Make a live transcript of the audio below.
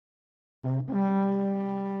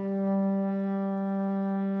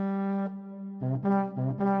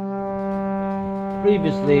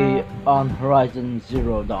Previously on Horizon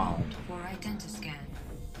Zero Dawn. For identiscan.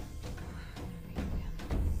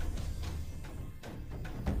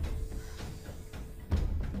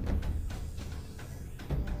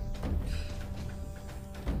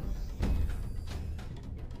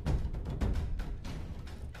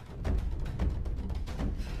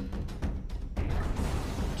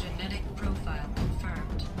 Genetic profile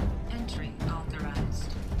confirmed. Entry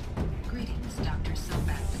authorized. Greetings, Dr.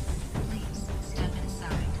 Sobek. Please step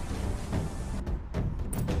inside.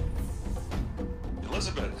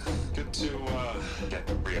 Elizabeth, good to, get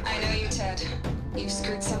reacquainted. I know you, Ted. You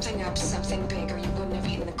screwed something up, something big, or you wouldn't have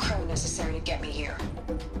eaten the crow necessary to get me here.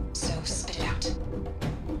 So, spit it out.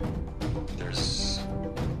 There's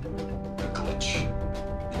a glitch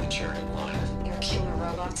in the Chariot line. Your killer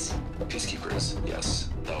robots? Peacekeepers, yes,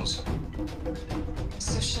 those.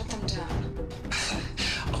 So shut them down.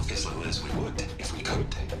 Obviously, Liz, we would, if we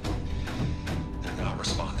could. They're not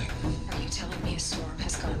responding. Are you telling me a swarm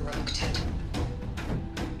has gone rogue, Ted?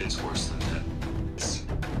 It's worse than that.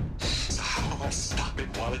 So how do I stop it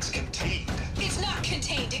while it's contained? It's not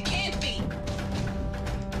contained! It can't be!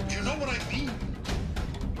 You know what I mean?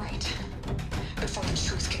 Right. Before the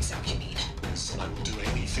truth gets out, you mean? Yes, I will do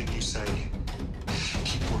anything you say.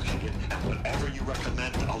 Keep working it, and whatever you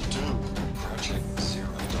recommend, I'll do. Project Zero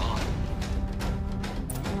Dawn.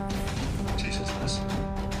 Jesus, Liz.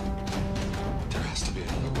 There has to be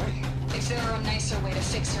another way. If there were a nicer way to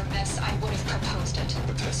fix your mess, I would have proposed it.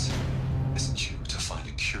 But this isn't you to find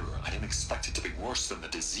a cure. I didn't expect it to be worse than the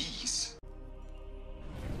disease.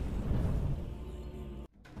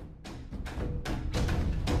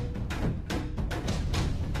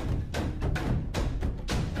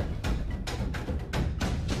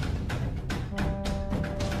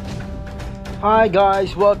 Hi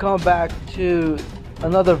guys, welcome back to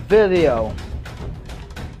another video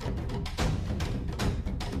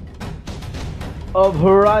of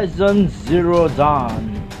Horizon Zero Dawn.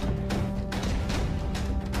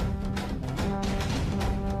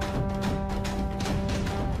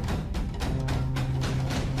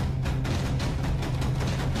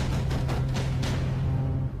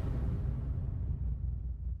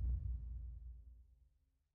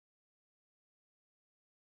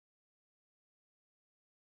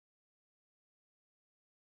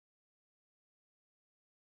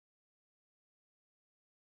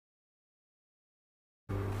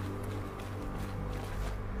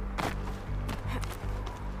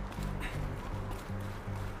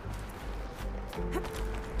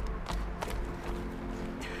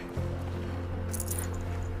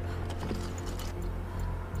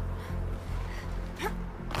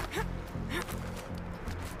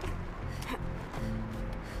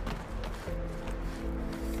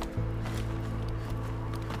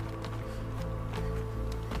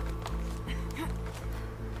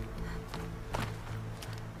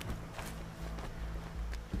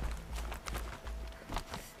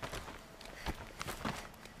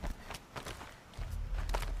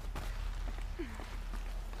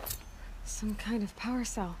 Some kind of power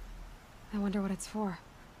cell. I wonder what it's for.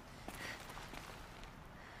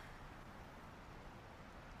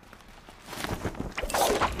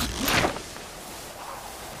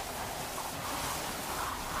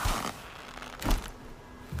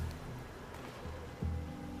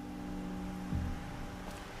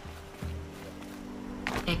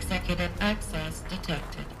 Executive access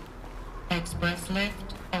detected. Express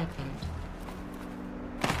lift opened.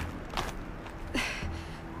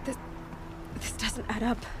 This doesn't add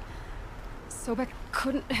up. Sobek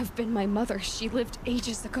couldn't have been my mother. She lived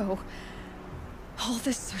ages ago. All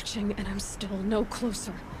this searching, and I'm still no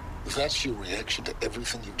closer. That's your reaction to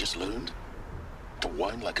everything you've just learned? To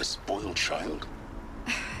whine like a spoiled child?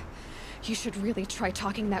 You should really try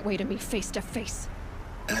talking that way to me face to face.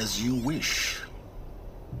 As you wish.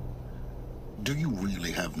 Do you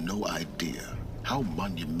really have no idea how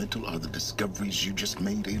monumental are the discoveries you just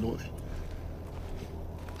made, Aloy?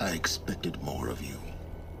 I expected more of you.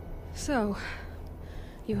 So,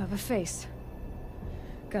 you have a face.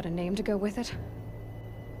 Got a name to go with it?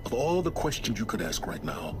 Of all the questions you could ask right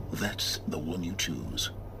now, that's the one you choose.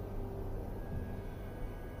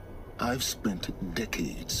 I've spent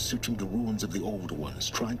decades searching the ruins of the old ones,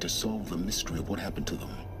 trying to solve the mystery of what happened to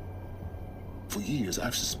them. For years,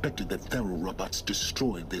 I've suspected that Thero robots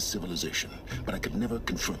destroyed their civilization, but I could never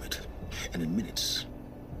confirm it. And in minutes,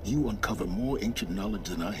 you uncover more ancient knowledge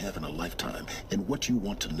than I have in a lifetime, and what you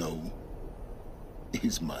want to know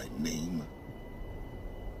is my name.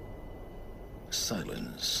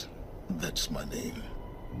 Silence. That's my name.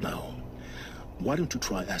 Now, Why don't you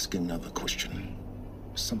try asking another question?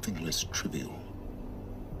 Something less trivial.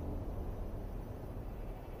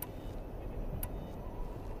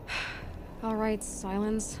 All right,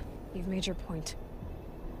 Silence. You've made your point.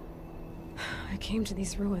 I came to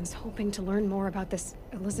these ruins hoping to learn more about this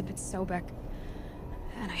Elizabeth Sobek.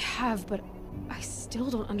 And I have, but I still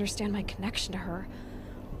don't understand my connection to her.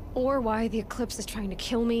 Or why the Eclipse is trying to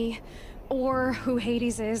kill me. Or who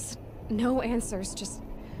Hades is. No answers, just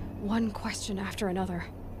one question after another.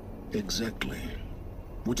 Exactly.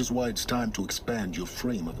 Which is why it's time to expand your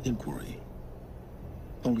frame of inquiry.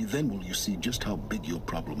 Only then will you see just how big your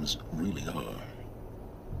problems really are.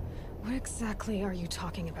 What exactly are you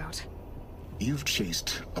talking about? You've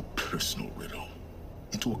chased a personal riddle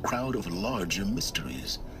into a crowd of larger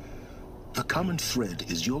mysteries. The common thread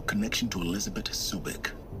is your connection to Elizabeth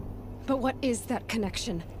Sobek. But what is that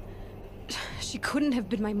connection? She couldn't have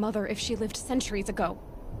been my mother if she lived centuries ago.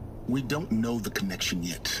 We don't know the connection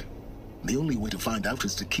yet. The only way to find out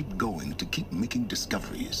is to keep going, to keep making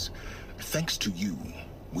discoveries. Thanks to you,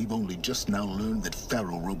 we've only just now learned that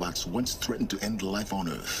Pharaoh robots once threatened to end life on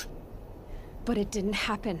Earth. But it didn't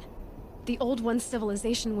happen. The Old One's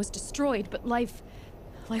civilization was destroyed, but life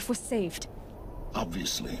was saved.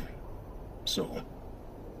 Obviously. So,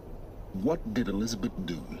 what did Elizabeth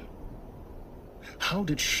do? How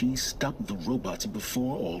did she stop the robots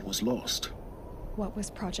before all was lost? What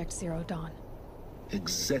was Project Zero Dawn?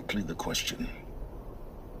 Exactly the question.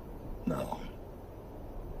 Now,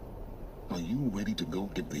 are you ready to go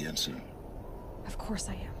get the answer? Of course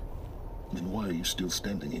I am. Then why are you still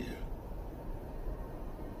standing here?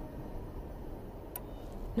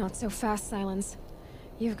 Not so fast, Silence.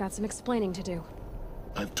 You've got some explaining to do.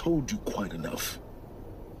 I've told you quite enough.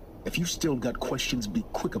 If you still got questions, be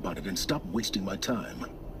quick about it and stop wasting my time.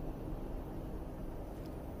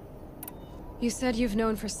 You said you've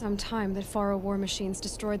known for some time that Pharaoh war machines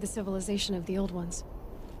destroyed the civilization of the Old Ones.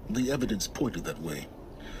 The evidence pointed that way.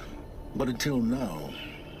 But until now,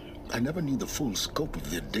 I never knew the full scope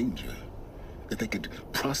of their danger. That they could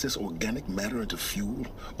process organic matter into fuel,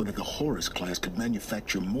 or that the Horus class could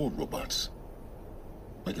manufacture more robots.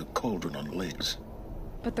 Like a cauldron on legs.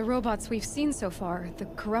 But the robots we've seen so far, the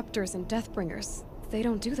Corruptors and Deathbringers, they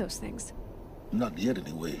don't do those things. Not yet,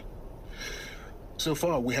 anyway. So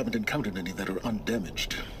far, we haven't encountered any that are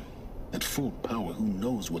undamaged. At full power, who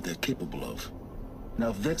knows what they're capable of?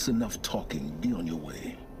 Now, if that's enough talking, be on your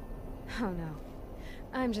way. Oh no.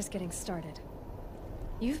 I'm just getting started.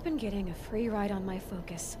 You've been getting a free ride on my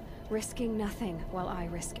focus, risking nothing while I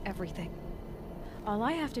risk everything. All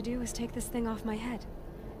I have to do is take this thing off my head,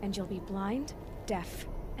 and you'll be blind, deaf,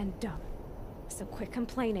 and dumb. So quit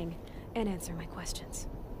complaining and answer my questions.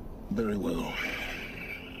 Very well.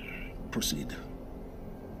 Proceed.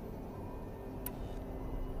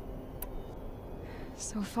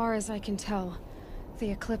 So far as I can tell,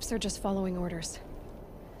 the Eclipse are just following orders.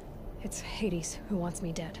 It's Hades who wants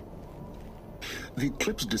me dead. The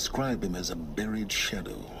Eclipse describe him as a buried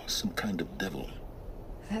shadow, some kind of devil.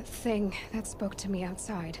 That thing that spoke to me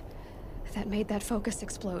outside, that made that focus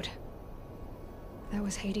explode. That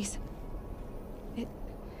was Hades. It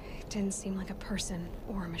didn't seem like a person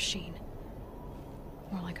or a machine.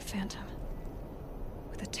 More like a phantom.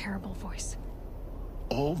 With a terrible voice.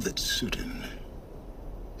 All that's certain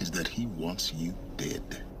is that he wants you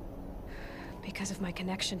dead. Because of my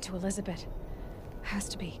connection to Elizabeth. Has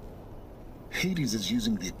to be. Hades is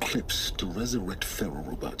using the Eclipse to resurrect Pharaoh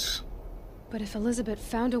robots. But if Elizabeth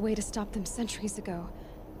found a way to stop them centuries ago,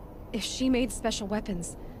 if she made special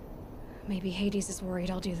weapons, maybe Hades is worried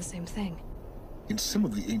I'll do the same thing. In some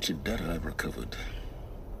of the ancient data I've recovered,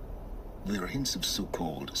 there are hints of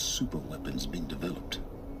so-called super weapons being developed.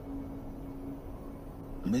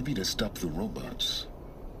 Maybe to stop the robots,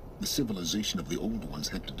 the civilization of the Old Ones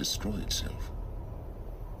had to destroy itself.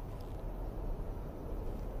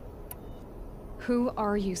 Who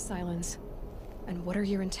are you, Silence? And what are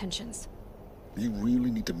your intentions? You really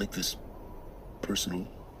need to make this personal?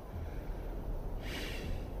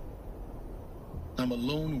 I'm a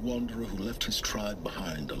lone wanderer who left his tribe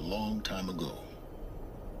behind a long time ago.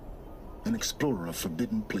 An explorer of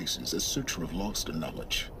forbidden places, a searcher of lost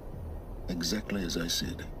knowledge. Exactly as I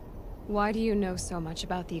said. Why do you know so much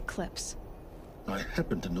about the Eclipse? I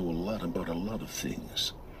happen to know a lot about a lot of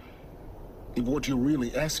things. If what you're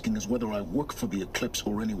really asking is whether I work for the Eclipse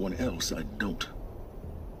or anyone else, I don't.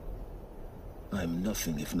 I am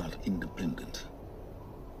nothing if not independent.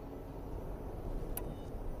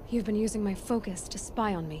 You've been using my focus to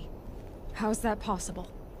spy on me. How's that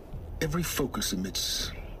possible? Every focus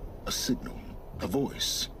emits a signal, a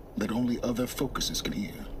voice, that only other focuses can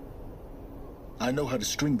hear. I know how to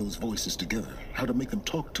string those voices together, how to make them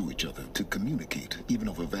talk to each other, to communicate, even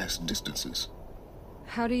over vast distances.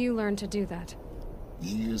 How do you learn to do that?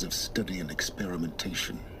 Years of study and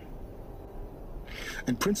experimentation.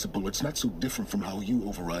 In principle, it's not so different from how you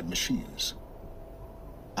override machines.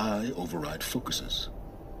 I override focuses.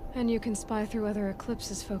 And you can spy through other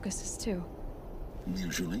Eclipse's focuses too.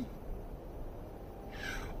 Usually.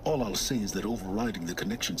 All I'll say is that overriding the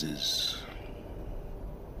connections is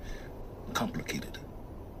complicated.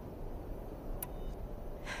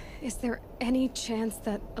 Is there any chance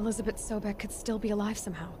that Elizabeth Sobek could still be alive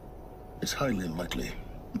somehow? It's highly unlikely,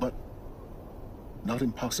 but not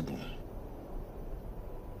impossible.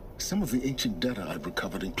 Some of the ancient data I've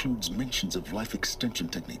recovered includes mentions of life extension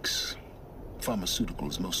techniques.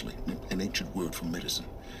 Pharmaceuticals, mostly, an ancient word for medicine.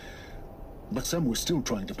 But some were still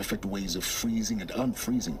trying to perfect ways of freezing and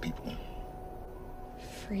unfreezing people.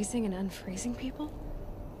 Freezing and unfreezing people?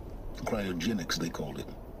 Cryogenics, they called it.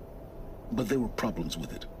 But there were problems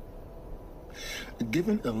with it.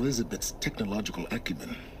 Given Elizabeth's technological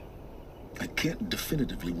acumen, I can't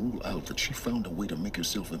definitively rule out that she found a way to make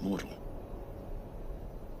herself immortal.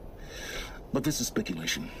 But this is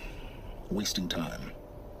speculation. Wasting time.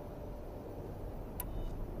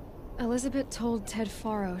 Elizabeth told Ted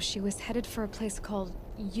Faro she was headed for a place called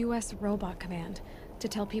U.S. Robot Command to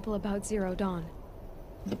tell people about Zero Dawn.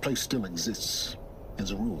 The place still exists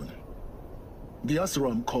as a ruin. The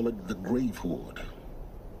Oseram call it the Grave Horde.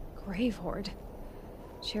 Grave Horde?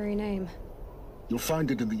 Cheery name. You'll find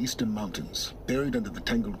it in the Eastern Mountains, buried under the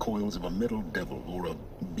tangled coils of a metal devil, or a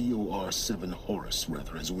BOR-7 Horus,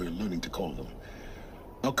 rather, as we're learning to call them.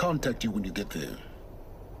 I'll contact you when you get there.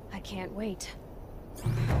 I can't wait.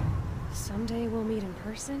 Someday we'll meet in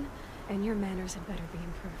person, and your manners had better be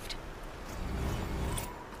improved.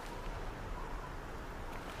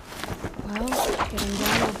 Well, getting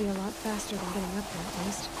down will be a lot faster than getting up there, at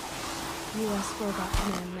least. U.S. Robot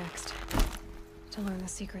Command next. To learn the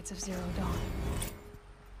secrets of Zero Dawn.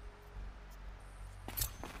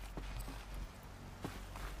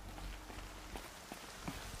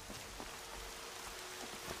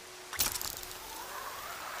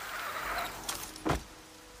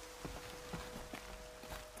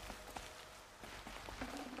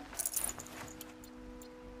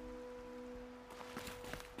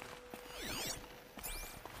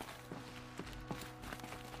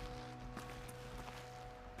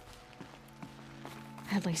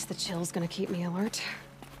 At least the chill's gonna keep me alert.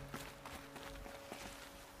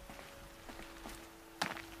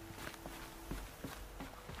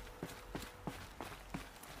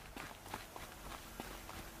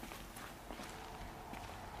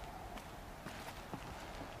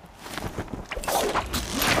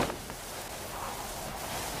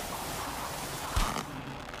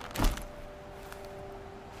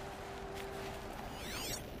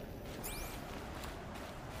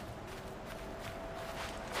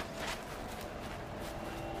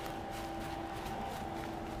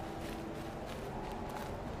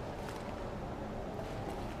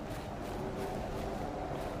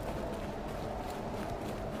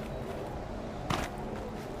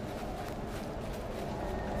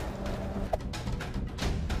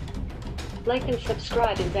 Like and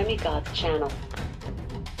subscribe in Demigod's channel.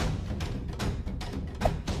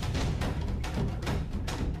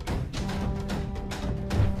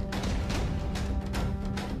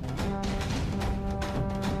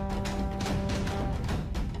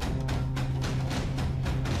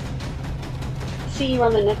 See you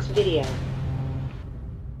on the next video.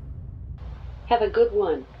 Have a good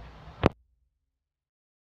one.